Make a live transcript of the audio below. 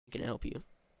can help you.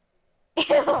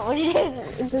 What it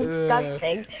is? It's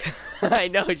disgusting. I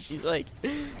know, she's like...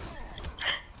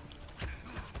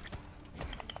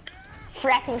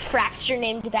 Fracking frackster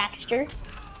named Baxter.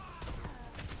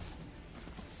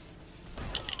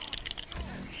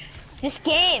 This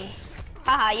game.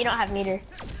 Haha, you don't have meter.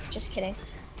 Just kidding.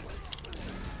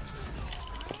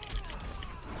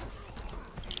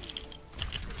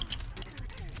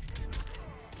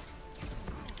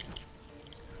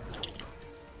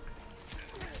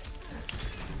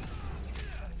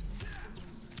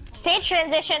 Stage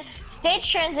transition.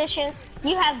 Stage transition.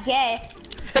 You have gay.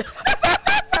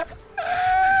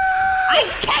 I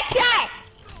checked that!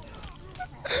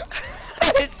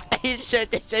 Stage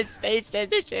transition, stage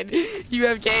transition. You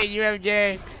have gay, you have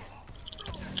gay.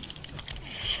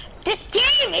 This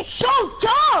game is so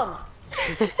dumb!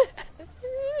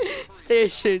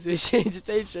 Stage transition,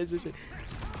 stage transition.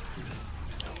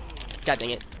 God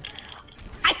dang it.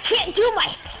 I can't do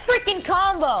my freaking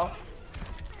combo!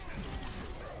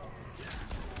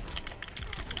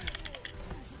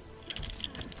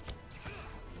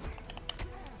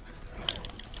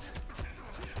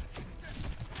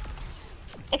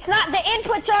 It's not, the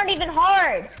inputs aren't even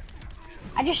hard.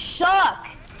 I just suck.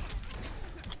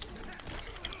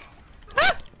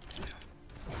 Ah!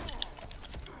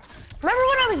 Remember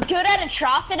when I was good at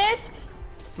Atrocitus?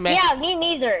 Meh. Yeah, me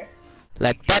neither.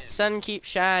 Let that sun keep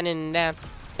shining down.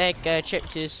 Take a trip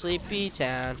to Sleepy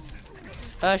Town.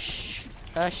 Hush,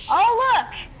 hush. Oh look!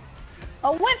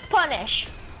 A whip punish.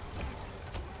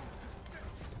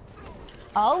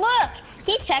 Oh look!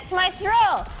 He checked my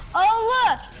throw. Oh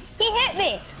look! He hit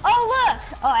me! Oh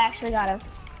look! Oh, I actually got him.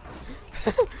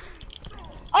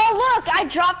 Oh look! I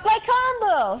dropped my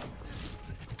combo!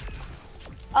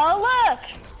 Oh look!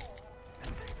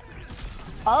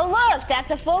 Oh look! That's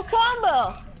a full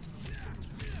combo!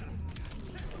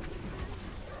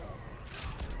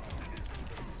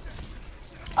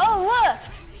 Oh look!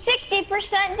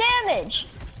 60% damage!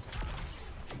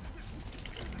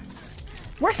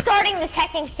 We're starting this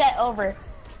hacking set over.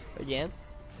 Again?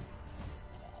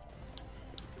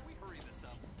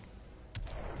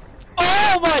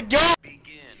 Oh my god!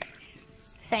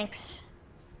 Thanks.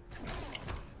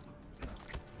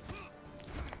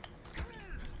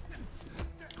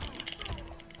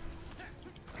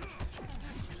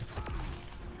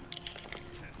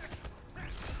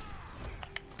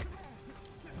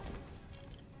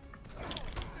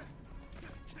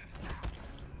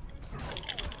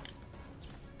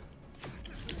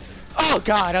 Oh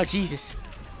god, oh Jesus.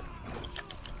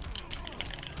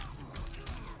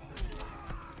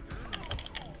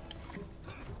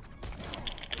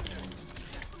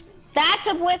 That's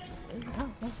a whip.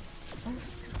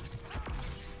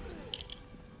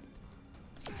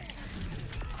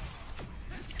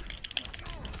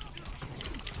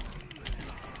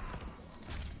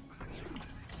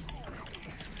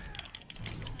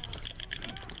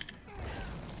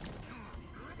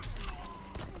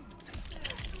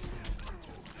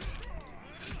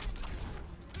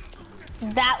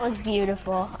 That was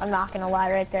beautiful. I'm not gonna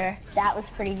lie right there. That was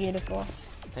pretty beautiful.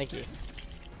 Thank you.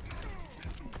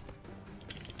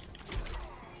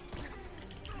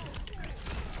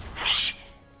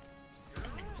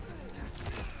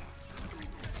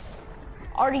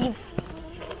 Are you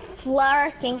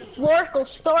florkle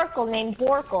storkle named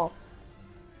Borkle?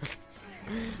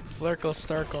 Flurkle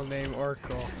Starkle name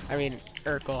Oracle. I mean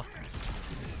Urkel.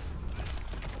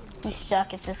 You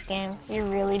suck at this game. You're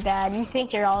really bad. You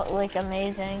think you're all like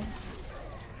amazing.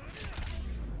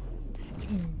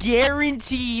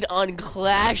 Guaranteed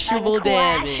unclashable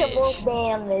damage. Unclashable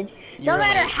damage. No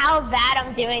matter how bad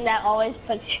I'm doing, that always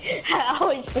puts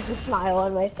a smile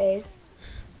on my face.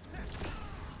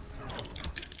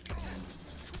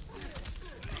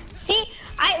 See,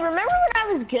 I remember when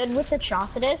I was good with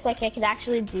Atrocitus, like I could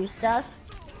actually do stuff.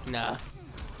 Nah,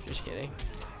 just kidding.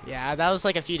 Yeah, that was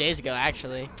like a few days ago,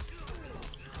 actually.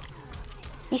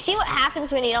 You see what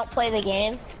happens when you don't play the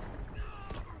game?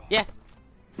 Yeah.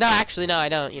 No, actually, no, I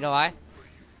don't. You know why?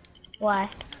 Why?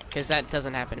 Because that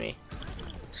doesn't happen to me.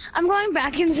 I'm going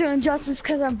back into Injustice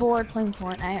because I'm bored playing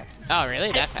Fortnite. Oh,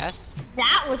 really? That fast?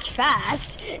 That was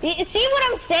fast. You see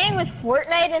what I'm saying with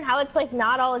Fortnite and how it's like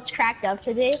not all it's cracked up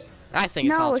to be? I think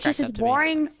it's all it's cracked just up as to be.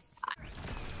 boring.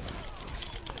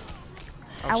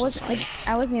 I'm so sorry.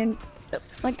 I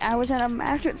was at a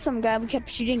match with some guy. We kept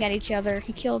shooting at each other.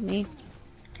 He killed me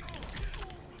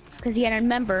because he had a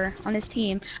member on his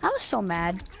team. I was so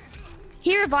mad.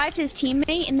 He revived his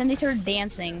teammate and then they started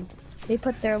dancing. They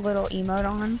put their little emote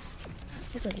on.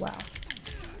 I was like, wow.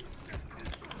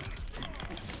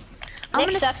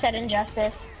 Nick sucks at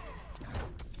Injustice.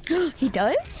 He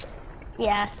does?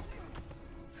 Yeah.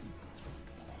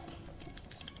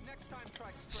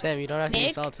 Sam, you don't have to be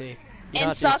Nick? salty. You don't And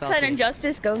have to be Sucks and salty.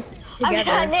 Injustice goes I'm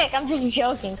together. not Nick. I'm just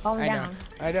joking. Calm down.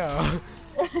 I know.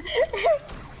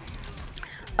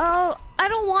 Oh, I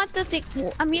don't want to think.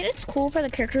 Well, I mean, it's cool for the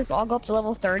characters to all go up to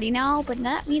level 30 now, but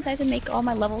that means I have to make all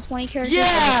my level 20 characters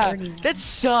Yeah, level 30. that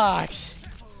sucks.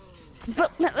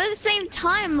 But at the same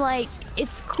time, like,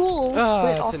 it's cool, Oh, but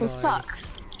it it's also annoying.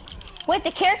 sucks. Wait,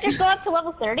 the characters go up to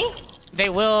level 30? They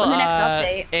will In the next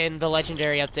update. in the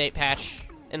legendary update patch.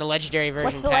 In the legendary What's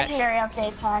version the patch. legendary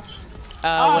update patch?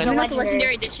 Uh, Oh, You know when, what the Legendary.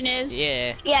 legendary edition is?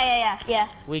 yeah, Yeah.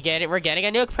 we get it. We're getting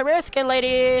a new premier skin,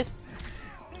 ladies.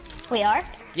 We are?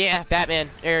 Yeah, Batman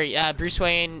or Bruce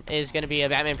Wayne is gonna be a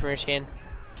Batman premier skin.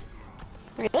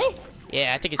 Really?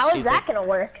 Yeah, I think it's How is stupid. that gonna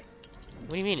work?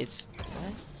 What do you mean? It's.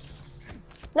 What?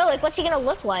 No, like, what's he gonna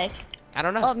look like? I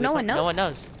don't know. Oh, no one No knows. one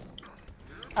knows.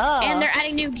 Oh. And they're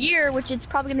adding new gear, which is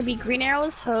probably gonna be Green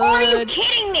Arrow's hood. Are you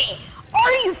kidding me?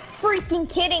 Are you freaking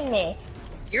kidding me?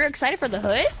 You're excited for the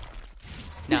hood?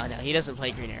 No, he doesn't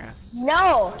play Green Arrow.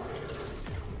 No.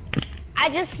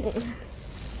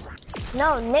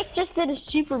 No, Nick just did a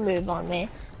super move on me.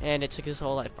 And it took his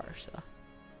whole life bar, so.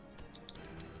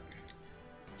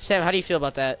 Sam, how do you feel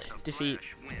about that defeat?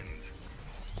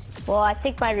 Well, I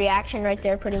think my reaction right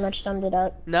there pretty much summed it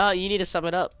up. No, you need to sum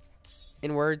it up.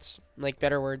 In words. Like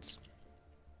better words.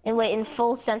 And wait, in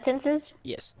full sentences?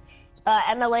 Yes.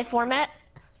 MLA format?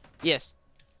 Yes.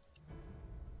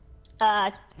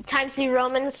 Times New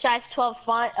Roman, size 12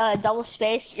 font, double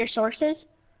space, your sources?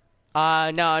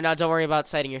 No, don't worry about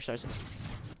citing your sources.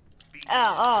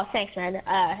 Oh, thanks, man.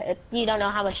 You don't know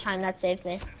how much time that saved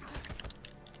me.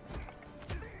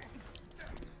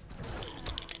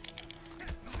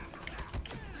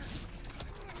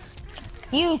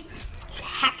 You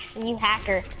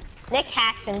hacker. Nick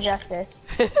hacks Injustice.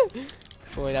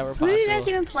 Boy, that were Who are you guys possible.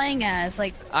 even playing as?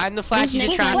 Like, I'm the Flash, he's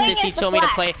Nick Atrocitus, playing he as the told me to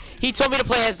Flash. play. He told me to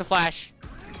play as the Flash.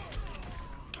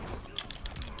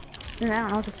 I don't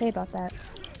know what to say about that.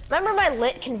 Remember my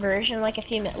lit conversion like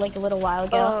a little while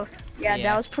ago? Oh, yeah, Yeah.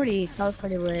 that was pretty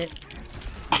lit.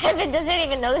 Evan doesn't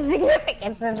even know the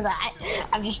significance of that.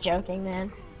 I'm just joking,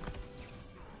 man.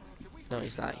 No,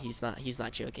 he's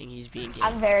not joking, he's being gay.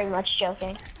 I'm very much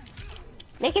joking.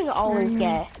 Nick is always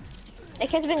gay.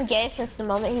 Nick has been gay since the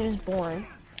moment he was born.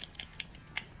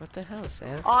 What the hell,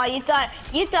 Sam? Oh, you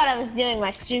thought I was doing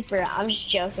my super. I'm just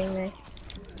joking, Nick.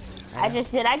 I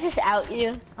just out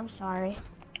you? I'm sorry.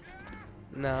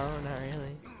 No, not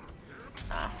really.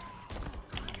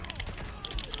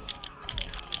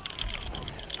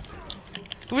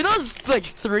 Were those like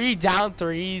 3 down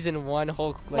 3s in one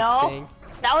whole like, No. thing?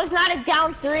 That was not a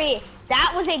down 3.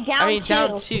 That was a down I mean, 2.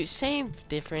 down 2. Same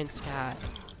difference, God.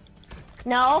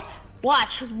 No.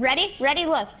 Watch. Ready? Ready,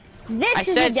 look. This I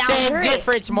is said a down same 3.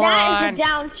 difference, That moron. is a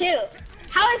down 2.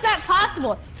 How is that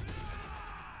possible?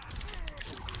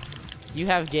 You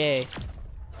have gay.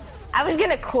 I was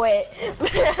gonna quit.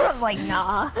 I'm like,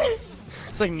 nah.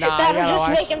 It's like, nah, I gotta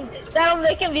watch. That'll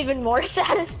make him even more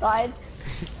satisfied.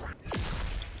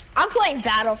 I'm playing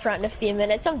Battlefront in a few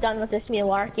minutes. I'm done with this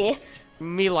malarkey.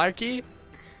 Malarkey?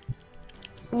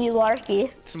 Malarkey.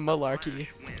 It's malarkey.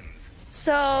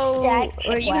 So, Jack,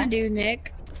 what are you what? gonna do,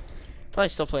 Nick? Probably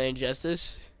still playing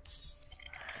Justice.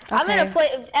 I'm gonna Okay.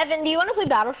 play. Evan, do you want to play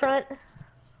Battlefront?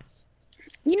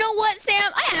 You know what,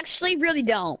 Sam? I actually really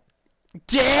don't.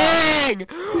 Dang!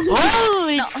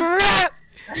 Holy No. crap!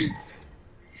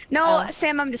 No,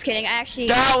 Sam, I'm just kidding. I actually,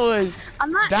 That was.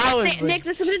 I'm not. that was Nick,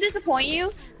 this is gonna disappoint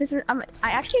you.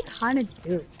 I actually kind of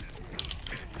do.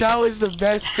 That was the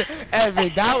best ever.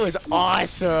 That was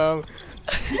awesome.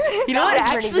 You know what?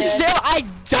 That was Actually, pretty Sam, I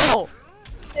don't.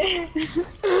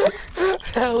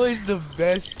 That was the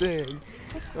best thing.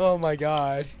 Oh my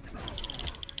god.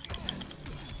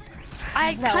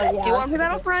 I No, kind of yeah, do want to play that's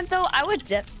Battlefront though. I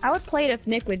would play it if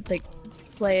Nick would like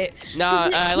play it. No,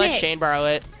 'Cause I let Nick- Shane borrow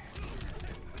it.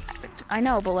 I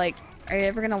know, but like, are you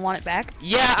ever gonna want it back?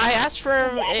 Yeah, I asked for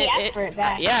Yeah, he asked for it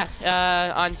back.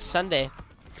 yeah, on Sunday.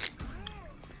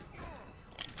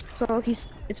 So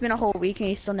it's been a whole week and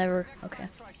he's still never. Okay.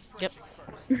 Yep.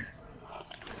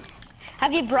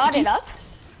 Have you brought it up?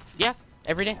 Yeah,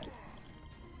 every day.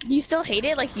 Do you still hate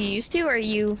it like you used to, or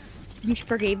you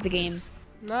forgave the game?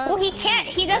 Well, he can't.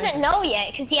 He doesn't know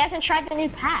yet because he hasn't tried the new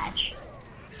patch.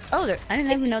 Oh, I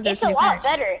didn't even know there's It's a new lot patch.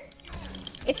 better.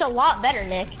 It's a lot better,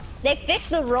 Nick. They fixed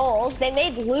the roles. They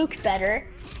made Luke better.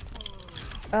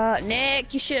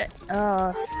 Nick, you should.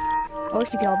 I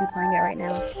wish we could all be playing it right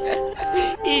now.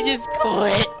 He just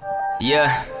quit.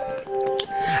 Yeah.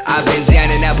 I've been down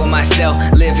and out with myself,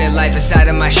 living life inside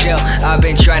of my shell. I've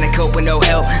been trying to cope with no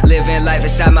help, living life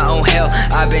inside my own hell.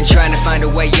 I've been trying to find a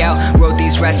way out, wrote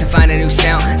these raps and find a new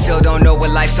sound. Still don't know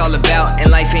what life's all about,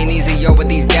 and life ain't easy, yo, with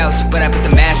these doubts. But I put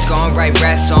the mask on, write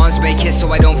rap songs, make hits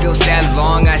so I don't feel sad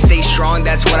long. I stay strong,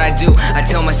 that's what I do. I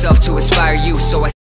tell myself to inspire you, so I